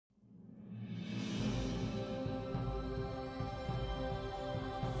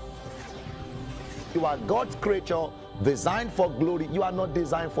You are God's creature, designed for glory. You are not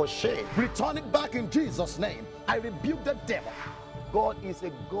designed for shame. Return it back in Jesus' name. I rebuke the devil. God is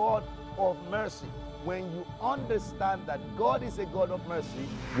a God of mercy. When you understand that God is a God of mercy,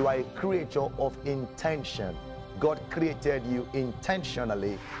 you are a creature of intention. God created you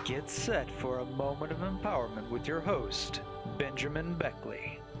intentionally. Get set for a moment of empowerment with your host, Benjamin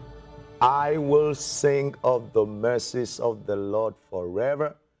Beckley. I will sing of the mercies of the Lord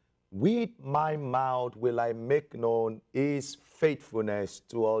forever. With my mouth will I make known his faithfulness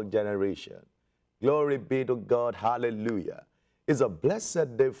to all generations. Glory be to God. Hallelujah. It's a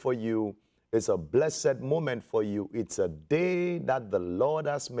blessed day for you. It's a blessed moment for you. It's a day that the Lord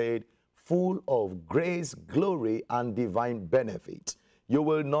has made, full of grace, glory, and divine benefit. You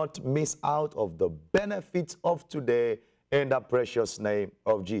will not miss out of the benefits of today in the precious name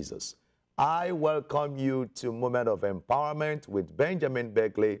of Jesus. I welcome you to Moment of Empowerment with Benjamin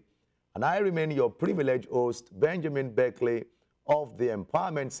Beckley, and I remain your privileged host, Benjamin Beckley, of the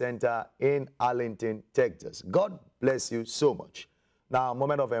Empowerment Center in Arlington, Texas. God bless you so much. Now,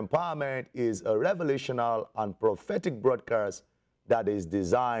 Moment of Empowerment is a revelational and prophetic broadcast that is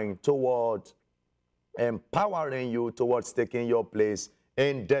designed towards empowering you towards taking your place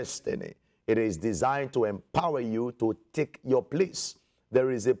in destiny. It is designed to empower you to take your place.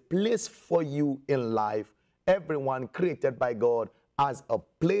 There is a place for you in life. Everyone created by God has a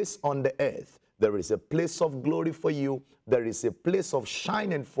place on the earth. There is a place of glory for you. There is a place of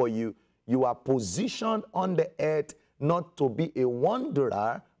shining for you. You are positioned on the earth not to be a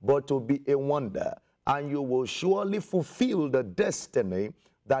wanderer, but to be a wonder. And you will surely fulfill the destiny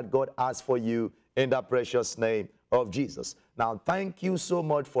that God has for you in the precious name of Jesus. Now, thank you so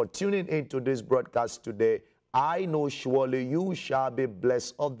much for tuning into this broadcast today. I know surely you shall be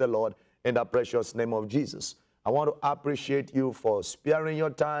blessed of the Lord in the precious name of Jesus. I want to appreciate you for sparing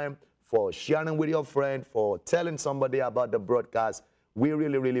your time, for sharing with your friend, for telling somebody about the broadcast. We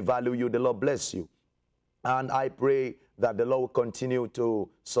really, really value you. The Lord bless you. And I pray that the Lord will continue to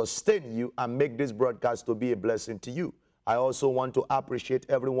sustain you and make this broadcast to be a blessing to you. I also want to appreciate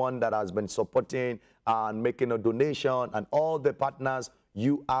everyone that has been supporting and making a donation, and all the partners.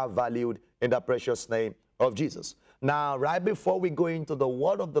 You are valued in the precious name of Jesus. Now, right before we go into the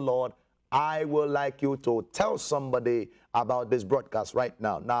word of the Lord, I would like you to tell somebody about this broadcast right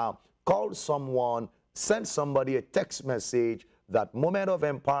now. Now, call someone, send somebody a text message that Moment of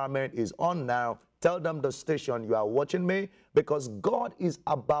Empowerment is on now. Tell them the station you are watching me, because God is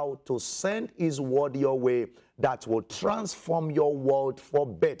about to send his word your way that will transform your world for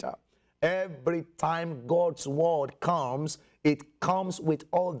better. Every time God's word comes, it comes with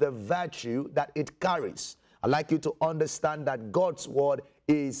all the virtue that it carries. I'd like you to understand that God's word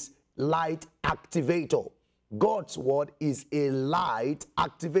is light activator. God's word is a light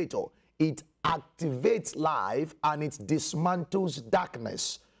activator. It activates life and it dismantles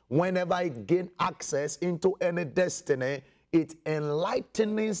darkness. Whenever it gains access into any destiny, it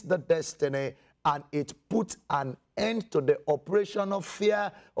enlightens the destiny, and it puts an end to the operation of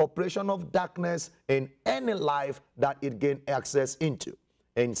fear, operation of darkness in any life that it gains access into.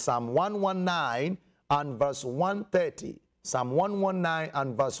 In Psalm 119 and verse 130, Psalm 119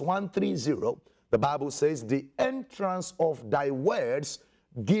 and verse 130, the Bible says, "The entrance of thy words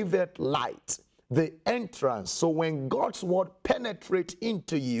giveth light." The entrance. So when God's word penetrates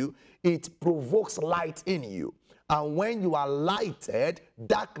into you, it provokes light in you. And when you are lighted,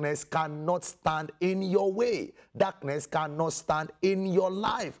 darkness cannot stand in your way. Darkness cannot stand in your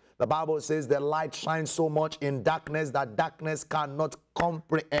life. The Bible says the light shines so much in darkness that darkness cannot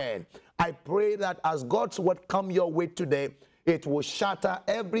comprehend. I pray that as God's word come your way today, it will shatter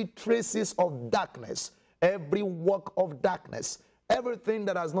every traces of darkness, every work of darkness, everything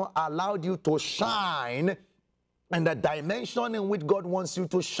that has not allowed you to shine in the dimension in which God wants you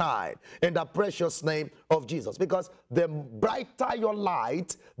to shine, in the precious name of Jesus. Because the brighter your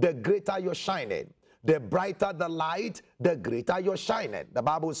light, the greater your shining. The brighter the light, the greater your shining. The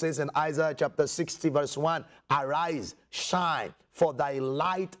Bible says in Isaiah chapter 60 verse 1, "Arise, shine, for thy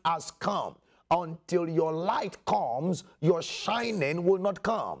light has come." Until your light comes, your shining will not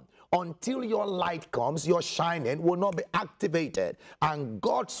come. Until your light comes, your shining will not be activated. And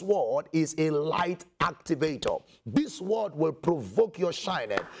God's word is a light activator. This word will provoke your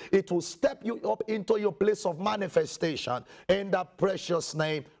shining. It will step you up into your place of manifestation in the precious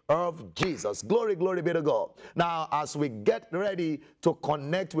name of Jesus. Glory, glory be to God. Now, as we get ready to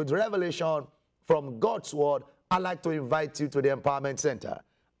connect with revelation from God's word, I'd like to invite you to the Empowerment Center.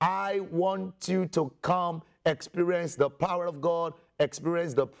 I want you to come experience the power of God,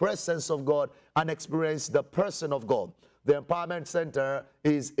 experience the presence of God, and experience the person of God. The Empowerment Center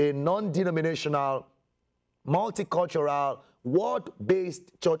is a non-denominational, multicultural,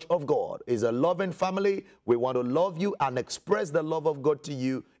 word-based church of God. It's a loving family. We want to love you and express the love of God to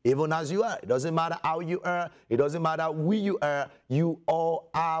you even as you are. It doesn't matter how you are. It doesn't matter who you are. You are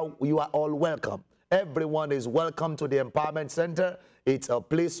all welcome. Everyone is welcome to the Empowerment Center. It's a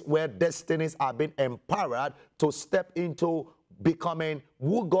place where destinies are being empowered to step into becoming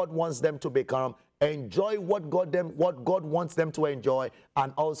who God wants them to become, enjoy what God wants them to enjoy,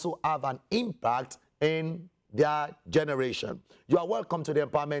 and also have an impact in their generation. You are welcome to the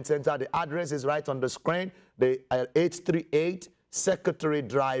Empowerment Center. The address is right on the screen. The 838 Secretary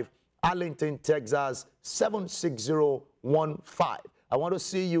Drive, Arlington, Texas 76015. I want to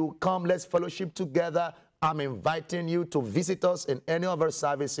see you. Come, let's fellowship together. I'm inviting you to visit us in any of our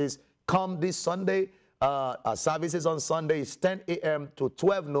services. Come this Sunday. Our services on Sunday is 10 a.m. to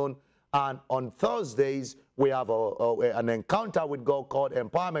 12 noon. And on Thursdays, we have an encounter with God called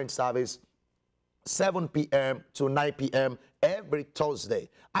Empowerment Service, 7 p.m. to 9 p.m. every Thursday.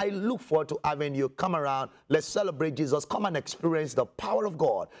 I look forward to having you come around. Let's celebrate Jesus. Come and experience the power of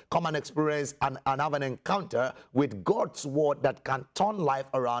God. Come and experience and have an encounter with God's word that can turn life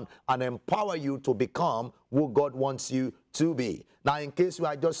around and empower you to become who God wants you to be. Now, in case you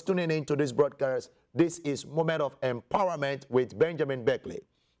are just tuning into this broadcast, this is Moment of Empowerment with Benjamin Beckley.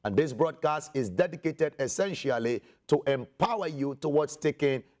 And this broadcast is dedicated essentially to empower you towards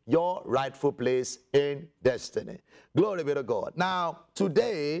taking your rightful place in destiny. Glory be to God. Now,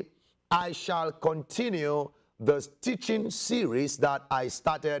 today, I shall continue the teaching series that I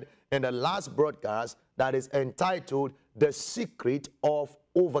started in the last broadcast that is entitled The Secret of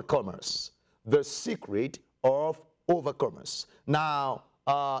Overcomers. The Secret of Overcomers. Now,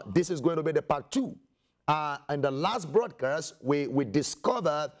 this is going to be the part 2. In the last broadcast, we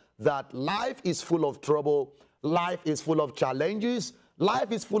discovered that life is full of trouble, life is full of challenges,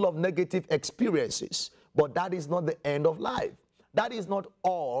 life is full of negative experiences, but that is not the end of life. That is not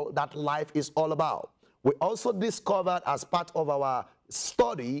all that life is all about. We also discovered as part of our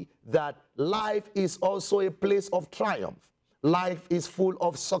study that life is also a place of triumph. Life is full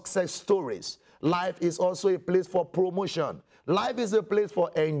of success stories. Life is also a place for promotion. Life is a place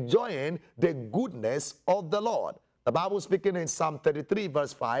for enjoying the goodness of the Lord. The Bible speaking in Psalm 33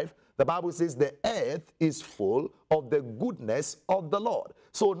 verse 5, the Bible says the earth is full of the goodness of the Lord.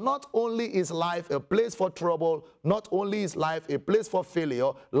 So not only is life a place for trouble, not only is life a place for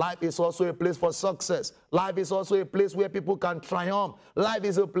failure, life is also a place for success. Life is also a place where people can triumph. Life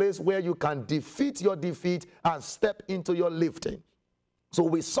is a place where you can defeat your defeat and step into your lifting. So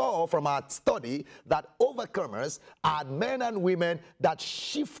we saw from our study that overcomers are men and women that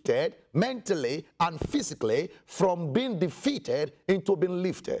shifted mentally and physically from being defeated into being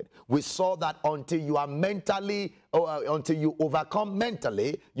lifted. We saw that until you are until you overcome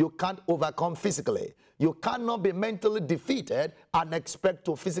mentally, you can't overcome physically. You cannot be mentally defeated and expect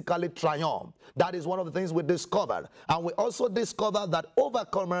to physically triumph. That is one of the things we discovered. And we also discovered that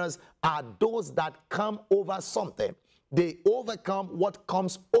overcomers are those that come over something. They overcome what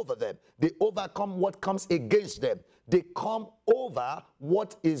comes over them. They overcome what comes against them. They come over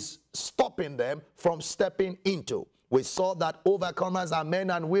what is stopping them from stepping into. We saw that overcomers are men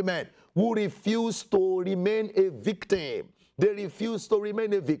and women who refuse to remain a victim. They refused to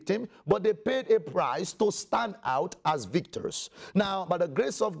remain a victim, but they paid a price to stand out as victors. Now, by the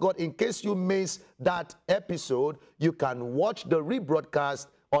grace of God, in case you missed that episode, you can watch the rebroadcast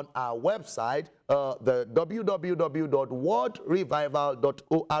on our website, the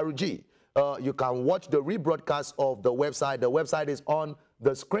www.worldrevival.org. You can watch the rebroadcast of the website. The website is on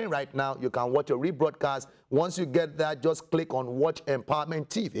the screen right now. You can watch a rebroadcast. Once you get that, just click on Watch Empowerment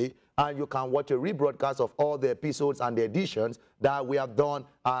TV, and you can watch a rebroadcast of all the episodes and the editions that we have done.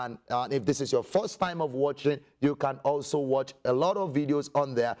 And if this is your first time of watching, you can also watch a lot of videos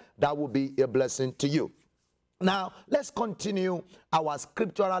on there. That will be a blessing to you. Now, let's continue our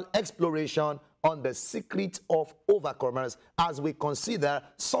scriptural exploration on the secret of overcomers as we consider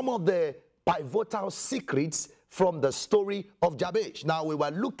some of the pivotal secrets from the story of Jabez. Now, we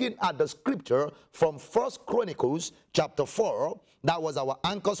were looking at the scripture from 1 Chronicles chapter 4. That was our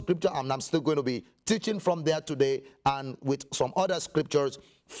anchor scripture, and I'm still going to be teaching from there today and with some other scriptures.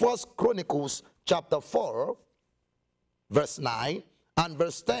 1 Chronicles chapter 4, verse 9. And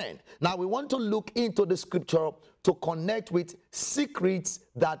verse 10. Now we want to look into the scripture to connect with secrets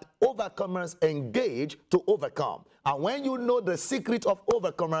that overcomers engage to overcome. And when you know the secret of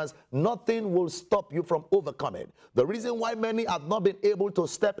overcomers, nothing will stop you from overcoming. The reason why many have not been able to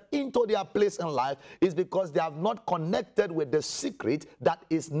step into their place in life is because they have not connected with the secret that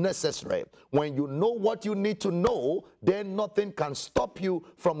is necessary. When you know what you need to know, then nothing can stop you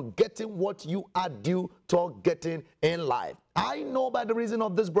from getting what you are due to getting in life. I know by the reason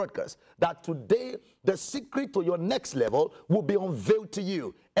of this broadcast that today the secret to your next level will be unveiled to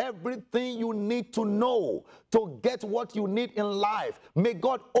you. Everything you need to know to get what you need in life. May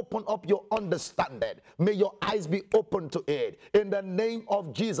God open up your understanding. May your eyes be open to it. In the name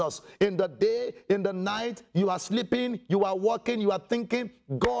of Jesus, in the day, in the night, you are sleeping, you are walking, you are thinking,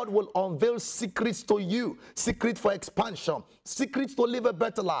 God will unveil secrets to you. Secret for expansion, secrets to live a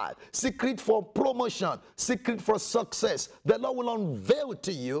better life, secret for promotion, secret for success. The Lord will unveil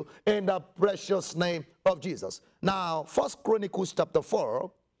to you in the precious name of Jesus. Now, 1 Chronicles chapter 4,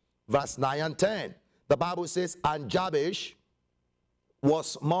 verse 9 and 10. The Bible says, and Jabez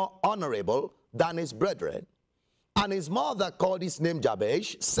was more honorable than his brethren. And his mother called his name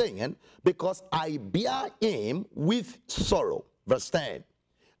Jabez, saying, because I bear him with sorrow. Verse 10.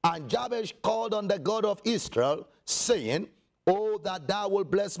 And Jabez called on the God of Israel, saying, oh, that thou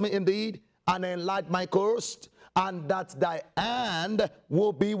wilt bless me indeed, and enlighten my course, and that thy hand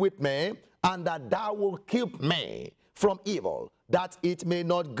will be with me, and that thou wilt keep me from evil, that it may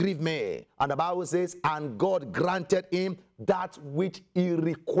not grieve me. And the Bible says, and God granted him that which he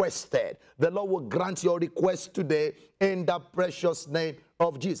requested. The Lord will grant your request today in the precious name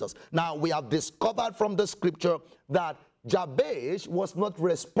of Jesus. Now, we have discovered from the scripture that Jabez was not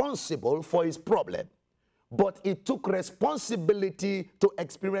responsible for his problem, but he took responsibility to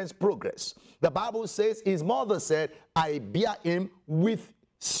experience progress. The Bible says his mother said, I bear him with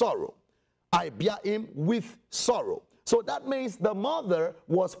sorrow. I bear him with sorrow. So that means the mother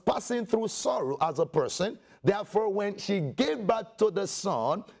was passing through sorrow as a person. Therefore, when she gave birth to the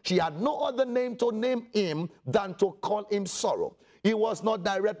son, she had no other name to name him than to call him sorrow. He was not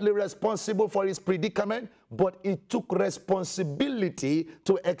directly responsible for his predicament, but he took responsibility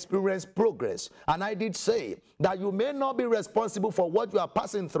to experience progress. And I did say that you may not be responsible for what you are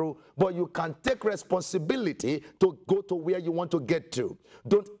passing through, but you can take responsibility to go to where you want to get to.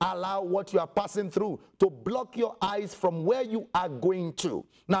 Don't allow what you are passing through to block your eyes from where you are going to.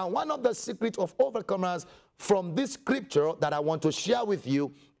 Now, one of the secrets of overcomers from this scripture that I want to share with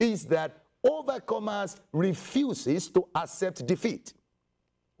you is that overcomers refuses to accept defeat.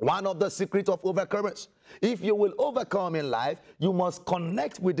 One of the secrets of overcomers, if you will overcome in life, you must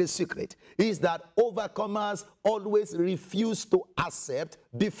connect with the secret, is that overcomers always refuse to accept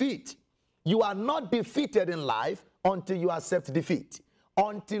defeat. You are not defeated in life until you accept defeat.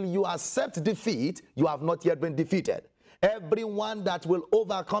 Until you accept defeat, you have not yet been defeated. Everyone that will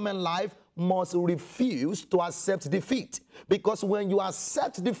overcome in life must refuse to accept defeat, because when you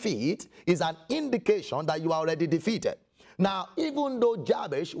accept defeat is an indication that you are already defeated. Now, even though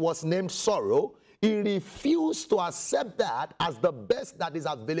Jabez was named sorrow, he refused to accept that as the best that is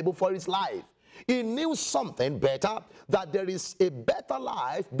available for his life. He knew something better, that there is a better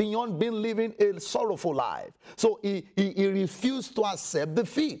life beyond being living a sorrowful life. So he refused to accept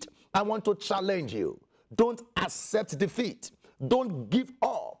defeat. I want to challenge you. Don't accept defeat. Don't give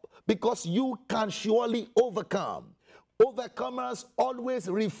up, because you can surely overcome. Overcomers always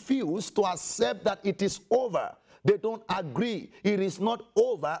refuse to accept that it is over. They don't agree. It is not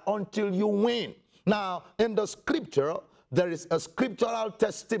over until you win. Now, in the scripture, there is a scriptural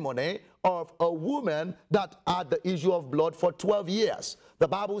testimony of a woman that had the issue of blood for 12 years. The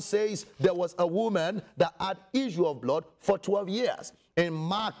Bible says there was a woman that had issue of blood for 12 years. In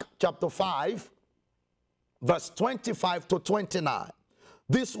Mark chapter 5, verse 25 to 29.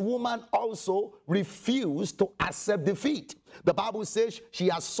 This woman also refused to accept defeat. The Bible says she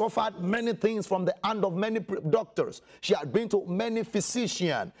has suffered many things from the hand of many doctors. She had been to many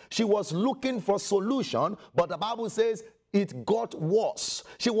physicians. She was looking for solution, but the Bible says it got worse.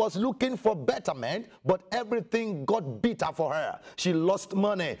 She was looking for betterment, but everything got bitter for her. She lost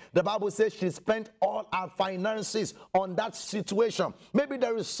money. The Bible says she spent all her finances on that situation. Maybe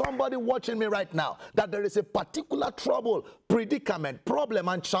there is somebody watching me right now that there is a particular trouble, predicament, problem,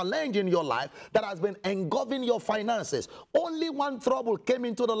 and challenge in your life that has been engulfing your finances. Only one trouble came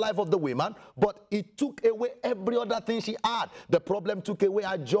into the life of the woman, but it took away every other thing she had. The problem took away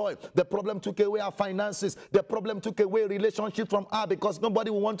her joy. The problem took away her finances. The problem took away relationship from her because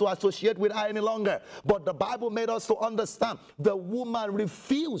nobody will want to associate with her any longer. But the Bible made us to understand the woman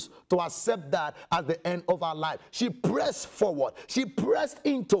refused to accept that at the end of her life. She pressed forward. She pressed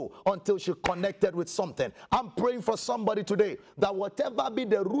into until she connected with something. I'm praying for somebody today that whatever be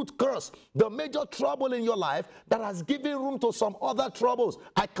the root curse, the major trouble in your life that has given room to some other troubles,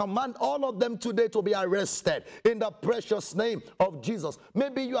 I command all of them today to be arrested in the precious name of Jesus.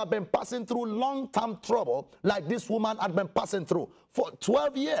 Maybe you have been passing through long-term trouble like this woman had been passing through for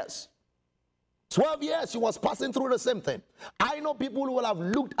 12 years. 12 years she was passing through the same thing. I know people who will have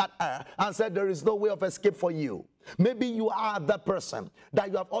looked at her and said there is no way of escape for you. Maybe you are that person that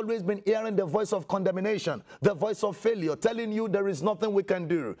you have always been hearing the voice of condemnation, the voice of failure, telling you there is nothing we can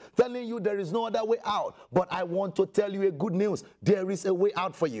do, telling you there is no other way out. But I want to tell you a good news. There is a way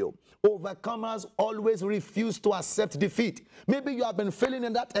out for you. Overcomers always refuse to accept defeat. Maybe you have been failing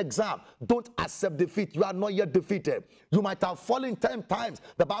in that exam. Don't accept defeat. You are not yet defeated. You might have fallen 10 times.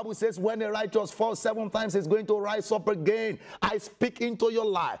 The Bible says when a righteous falls 7 times, he's going to rise up again. I speak into your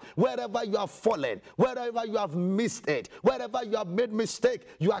life. Wherever you have fallen, wherever you have missed it, wherever you have made mistake,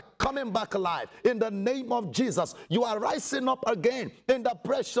 you are coming back alive. In the name of Jesus, you are rising up again. In the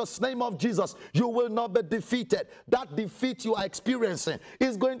precious name of Jesus, you will not be defeated. That defeat you are experiencing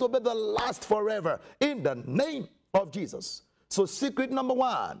is going to be the last forever. In the name of Jesus. So secret number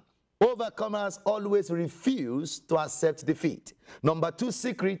 1, overcomers always refuse to accept defeat. Number 2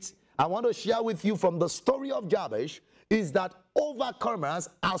 secret I want to share with you from the story of Jabez is that overcomers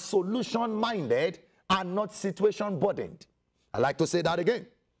are solution-minded and not situation-burdened. I like to say that again.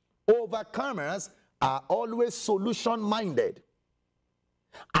 Overcomers are always solution-minded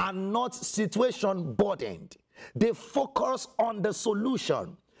and not situation-burdened. They focus on the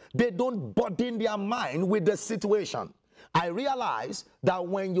solution. They don't burden their mind with the situation. I realize that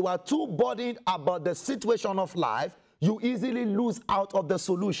when you are too burdened about the situation of life, you easily lose out of the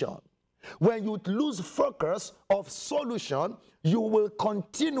solution. When you lose focus of solution, you will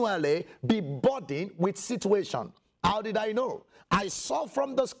continually be burdened with situation. How did I know? I saw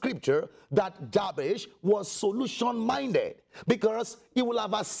from the scripture that Jabez was solution-minded because he will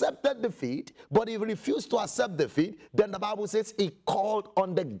have accepted defeat, but he refused to accept defeat. Then the Bible says he called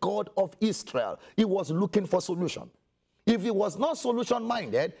on the God of Israel. He was looking for solution. If he was not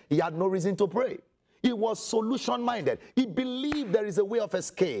solution-minded, he had no reason to pray. He was solution-minded. He believed there is a way of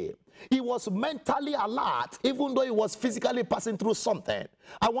escape. He was mentally alert, even though he was physically passing through something.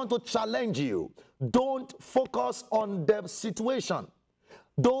 I want to challenge you. Don't focus on the situation.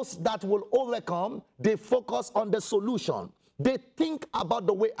 Those that will overcome, they focus on the solution. They think about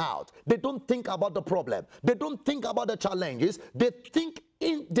the way out. They don't think about the problem. They don't think about the challenges. They think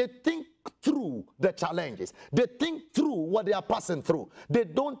through the challenges. They think through what they are passing through. They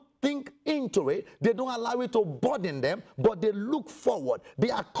don't think into it. They don't allow it to burden them, but they look forward. They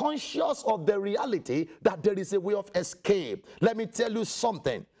are conscious of the reality that there is a way of escape. Let me tell you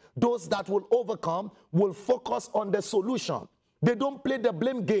something. Those that will overcome will focus on the solution. They don't play the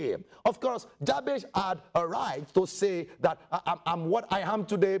blame game. Of course, Jabez had a right to say that I'm what I am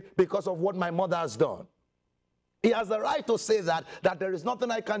today because of what my mother has done. He has the right to say that there is nothing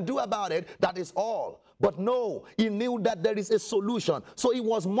I can do about it, that is all. But no, he knew that there is a solution. So he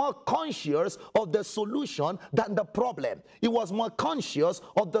was more conscious of the solution than the problem. He was more conscious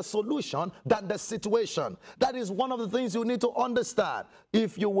of the solution than the situation. That is one of the things you need to understand.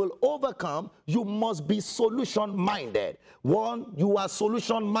 If you will overcome, you must be solution-minded. One, you are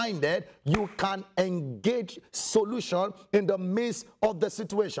solution-minded, you can engage solution in the midst of the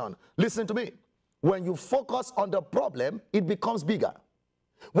situation. Listen to me. When you focus on the problem, it becomes bigger.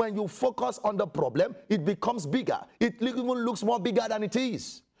 When you focus on the problem, it becomes bigger. It even looks more bigger than it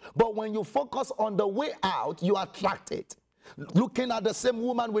is. But when you focus on the way out, you attract it. Looking at the same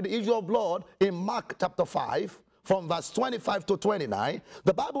woman with the issue of blood in Mark chapter 5, from verse 25 to 29,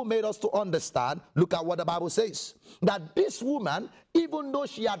 the Bible made us to understand, look at what the Bible says, that this woman, even though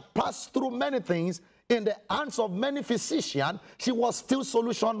she had passed through many things in the hands of many physicians, she was still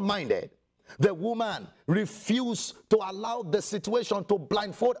solution-minded. The woman refused to allow the situation to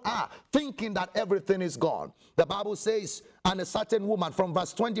blindfold her, thinking that everything is gone. The Bible says, and a certain woman, from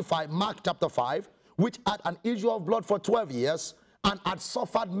verse 25, Mark chapter 5, which had an issue of blood for 12 years and had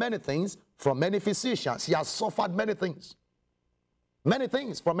suffered many things from many physicians. She has suffered many things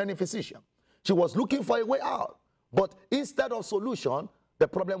from many physicians. She was looking for a way out, but instead of solution, the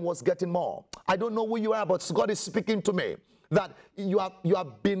problem was getting more. I don't know who you are, but God is speaking to me. that you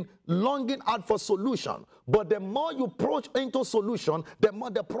have been longing out for solution, but the more you approach into solution, the more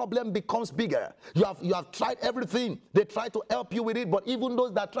the problem becomes bigger. You have tried everything. They try to help you with it, but even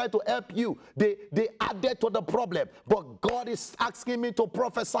those that try to help you, they added to the problem. But God is asking me to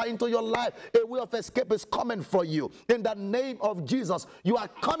prophesy into your life. A way of escape is coming for you. In the name of Jesus, you are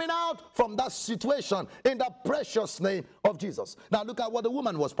coming out from that situation in the precious name of Jesus. Now look at what the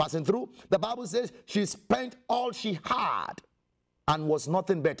woman was passing through. The Bible says she spent all she had and was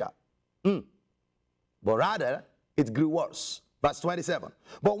nothing better. But rather, it grew worse. Verse 27.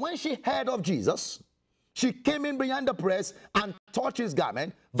 But when she heard of Jesus, she came in behind the press and touched his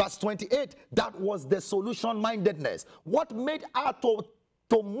garment. Verse 28. That was the solution-mindedness. What made her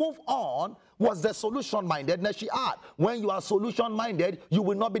to move on was the solution-mindedness she had. When you are solution-minded, you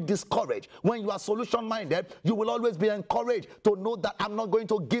will not be discouraged. When you are solution-minded, you will always be encouraged to know that I'm not going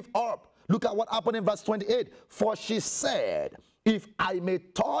to give up. Look at what happened in verse 28. For she said, if I may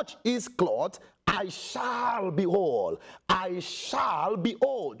touch his cloth, I shall be whole. I shall be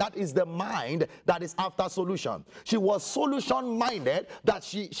whole. That is the mind that is after solution. She was solution-minded that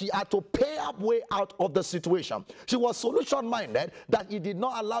she had to pay her way out of the situation. She was solution-minded that he did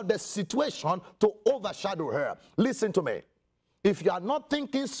not allow the situation to overshadow her. Listen to me. If you are not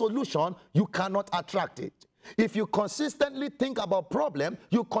thinking solution, you cannot attract it. If you consistently think about problem,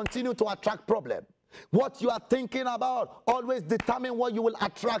 you continue to attract problem. What you are thinking about always determine what you will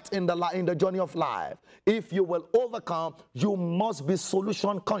attract in the journey of life. If you will overcome, you must be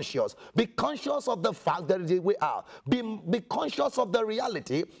solution conscious. Be conscious of the fact that there is a way out. Be conscious of the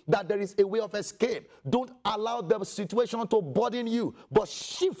reality that there is a way of escape. Don't allow the situation to burden you, but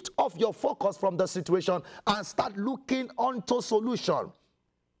shift off your focus from the situation and start looking onto solution.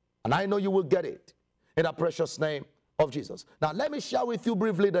 And I know you will get it in the precious name of Jesus. Now let me share with you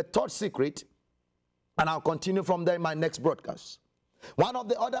briefly the third secret, and I'll continue from there in my next broadcast. One of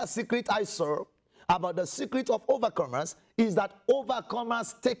the other secrets I saw about the secret of overcomers is that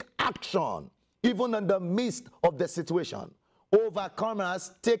overcomers take action even in the midst of the situation.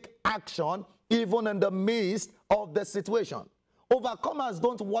 Overcomers take action even in the midst of the situation. Overcomers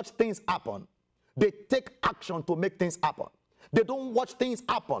don't watch things happen. They take action to make things happen. They don't watch things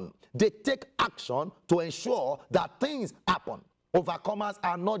happen. They take action to ensure that things happen. Overcomers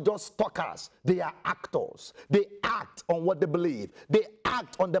are not just talkers, they are actors. They act on what they believe. They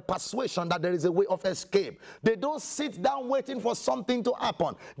act on the persuasion that there is a way of escape. They don't sit down waiting for something to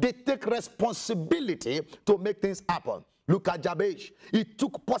happen. They take responsibility to make things happen. Look at Jabez. He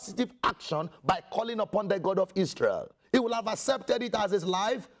took positive action by calling upon the God of Israel. He would have accepted it as his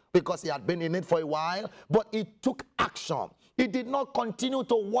life because he had been in it for a while, but he took action. He did not continue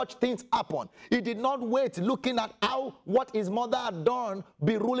to watch things happen. He did not wait looking at how what his mother had done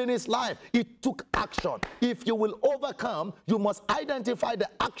be ruling his life. He took action. If you will overcome, you must identify the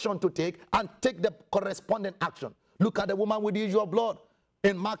action to take and take the corresponding action. Look at the woman with the issue of blood.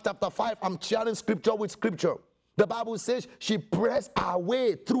 In Mark chapter 5, I'm sharing scripture with scripture. The Bible says she pressed her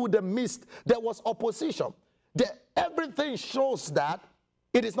way through the mist. There was opposition. Everything shows that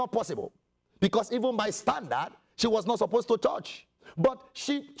it is not possible. Because even by standard, she was not supposed to touch. But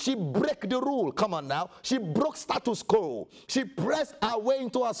she broke the rule. Come on now. She broke status quo. She pressed her way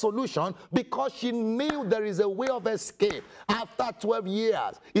into a solution because she knew there is a way of escape. After 12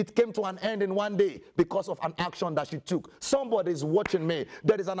 years, it came to an end in one day because of an action that she took. Somebody is watching me.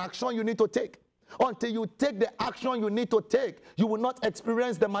 There is an action you need to take. Until you take the action you need to take, you will not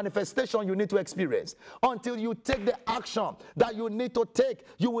experience the manifestation you need to experience. Until you take the action that you need to take,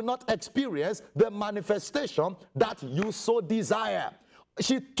 you will not experience the manifestation that you so desire.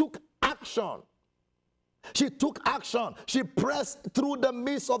 She took action. She took action. She pressed through the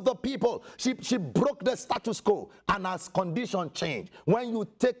midst of the people. She broke the status quo, and as condition changed. When you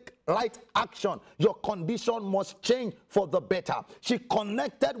take right action, your condition must change for the better. She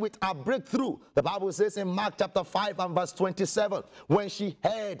connected with her breakthrough. The Bible says in Mark chapter 5 and verse 27, when she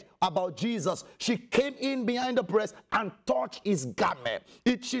heard about Jesus, she came in behind the press and touched his garment.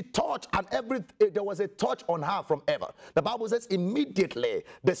 She touched, and there was a touch on her from heaven. The Bible says immediately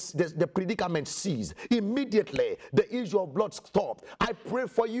the predicament ceased. Immediately the issue of blood stopped. I pray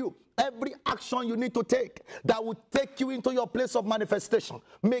for you. Every action you need to take that will take you into your place of manifestation,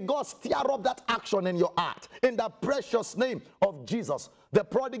 may God stir up that action in your heart. In the precious name of Jesus. The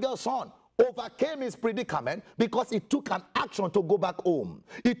prodigal son overcame his predicament because he took an action to go back home.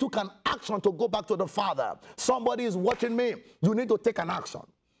 He took an action to go back to the Father. Somebody is watching me. You need to take an action.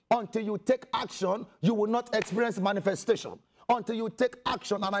 Until you take action, you will not experience manifestation. Until you take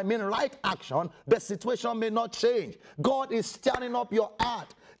action, and I mean right action, the situation may not change. God is stirring up your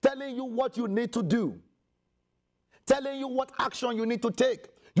heart, telling you what you need to do. telling you what action you need to take.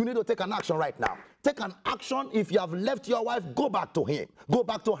 You need to take an action right now. Take an action. If you have left your wife, go back to him. Go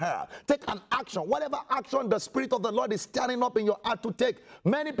back to her. Take an action. Whatever action the Spirit of the Lord is standing up in your heart to take.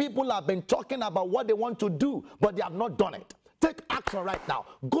 Many people have been talking about what they want to do, but they have not done it. Take action right now.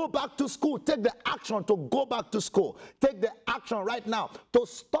 Go back to school. Take the action to go back to school. Take the action right now to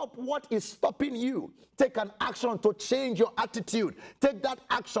stop what is stopping you. Take an action to change your attitude. Take that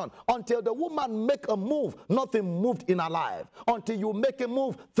action until the woman make a move. Nothing moved in her life. Until you make a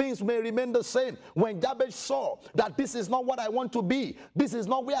move, things may remain the same. When Jabez saw that this is not what I want to be, this is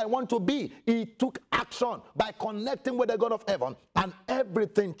not where I want to be, he took action by connecting with the God of heaven, and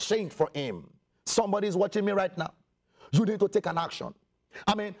everything changed for him. Somebody is watching me right now. You need to take an action.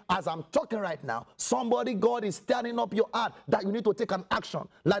 I mean, as I'm talking right now, somebody, God is standing up your heart that you need to take an action.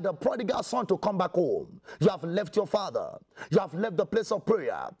 Like the prodigal son to come back home. You have left your father. You have left the place of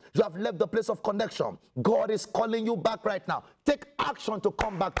prayer. You have left the place of connection. God is calling you back right now. Take action to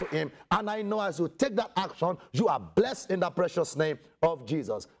come back to him. And I know as you take that action, you are blessed in the precious name of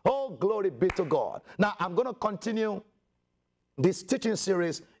Jesus. Oh, glory be to God. Now, I'm going to continue this teaching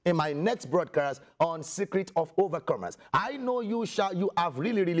series in my next broadcast on Secret of Overcomers. I know you have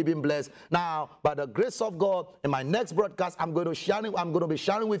really been blessed. Now, by the grace of God, in my next broadcast, I'm going to be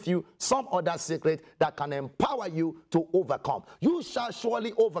sharing with you some other secret that can empower you to overcome. You shall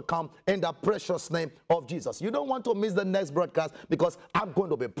surely overcome in the precious name of Jesus. You don't want to miss the next broadcast, because I'm going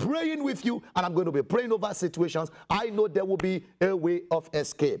to be praying with you, and I'm going to be praying over situations. I know there will be a way of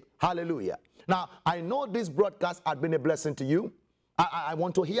escape. Hallelujah. Now, I know this broadcast has been a blessing to you. I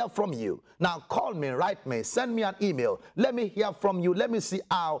want to hear from you. Now, call me, write me, send me an email. Let me hear from you. Let me see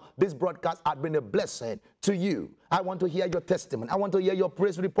how this broadcast has been a blessing to you. I want to hear your testimony. I want to hear your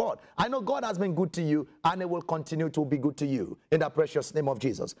praise report. I know God has been good to you, and it will continue to be good to you in the precious name of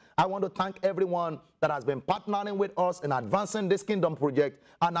Jesus. I want to thank everyone that has been partnering with us in advancing this kingdom project.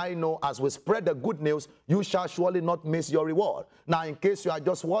 And I know as we spread the good news, you shall surely not miss your reward. Now, in case you are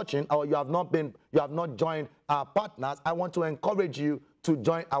just watching, or you have not joined our partners, I want to encourage you to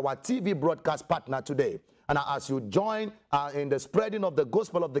join our TV broadcast partner today. And as you join in the spreading of the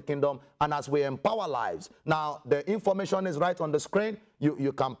gospel of the kingdom, and as we empower lives, now the information is right on the screen.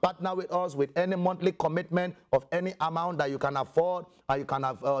 You can partner with us with any monthly commitment of any amount that you can afford.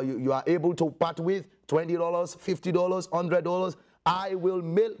 You are able to part with $20, $50, $100. I will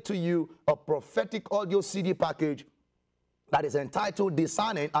mail to you a prophetic audio CD package that is entitled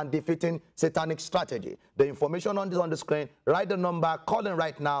Discerning and Defeating Satanic Strategy. The information on the screen. Write the number, call in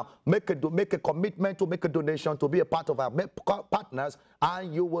right now, make a commitment to make a donation to be a part of our partners,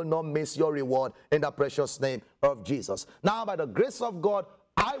 and you will not miss your reward in the precious name of Jesus. Now, by the grace of God,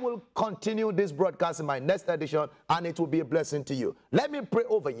 I will continue this broadcast in my next edition, and it will be a blessing to you. Let me pray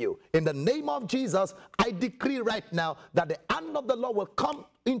over you. In the name of Jesus, I decree right now that the hand of the Lord will come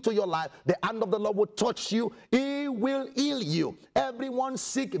into your life. The hand of the Lord will touch you. He will heal you. Everyone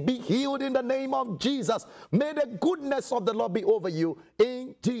sick, be healed in the name of Jesus. May the goodness of the Lord be over you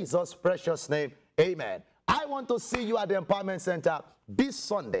in Jesus' precious name. Amen. I want to see you at the Empowerment Center this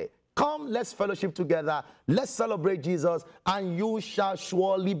Sunday. Come, let's fellowship together. Let's celebrate Jesus, and you shall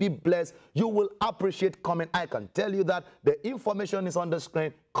surely be blessed. You will appreciate coming. I can tell you that the information is on the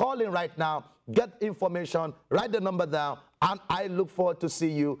screen. Call in right now. Get information. Write the number down. And I look forward to see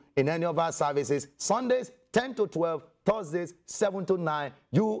you in any of our services. Sundays, 10 to 12. Thursdays, 7 to 9.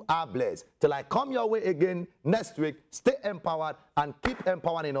 You are blessed. Till I come your way again next week, stay empowered and keep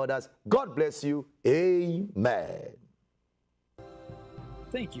empowering others. God bless you. Amen.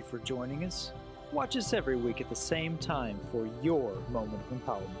 Thank you for joining us. Watch us every week at the same time for your moment of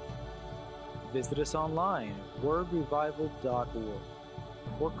empowerment. Visit us online at wordrevival.org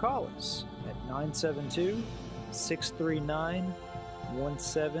or call us at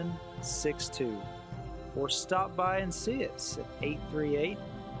 972-639-1762 or stop by and see us at 838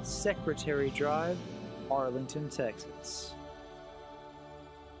 Secretary Drive, Arlington, Texas.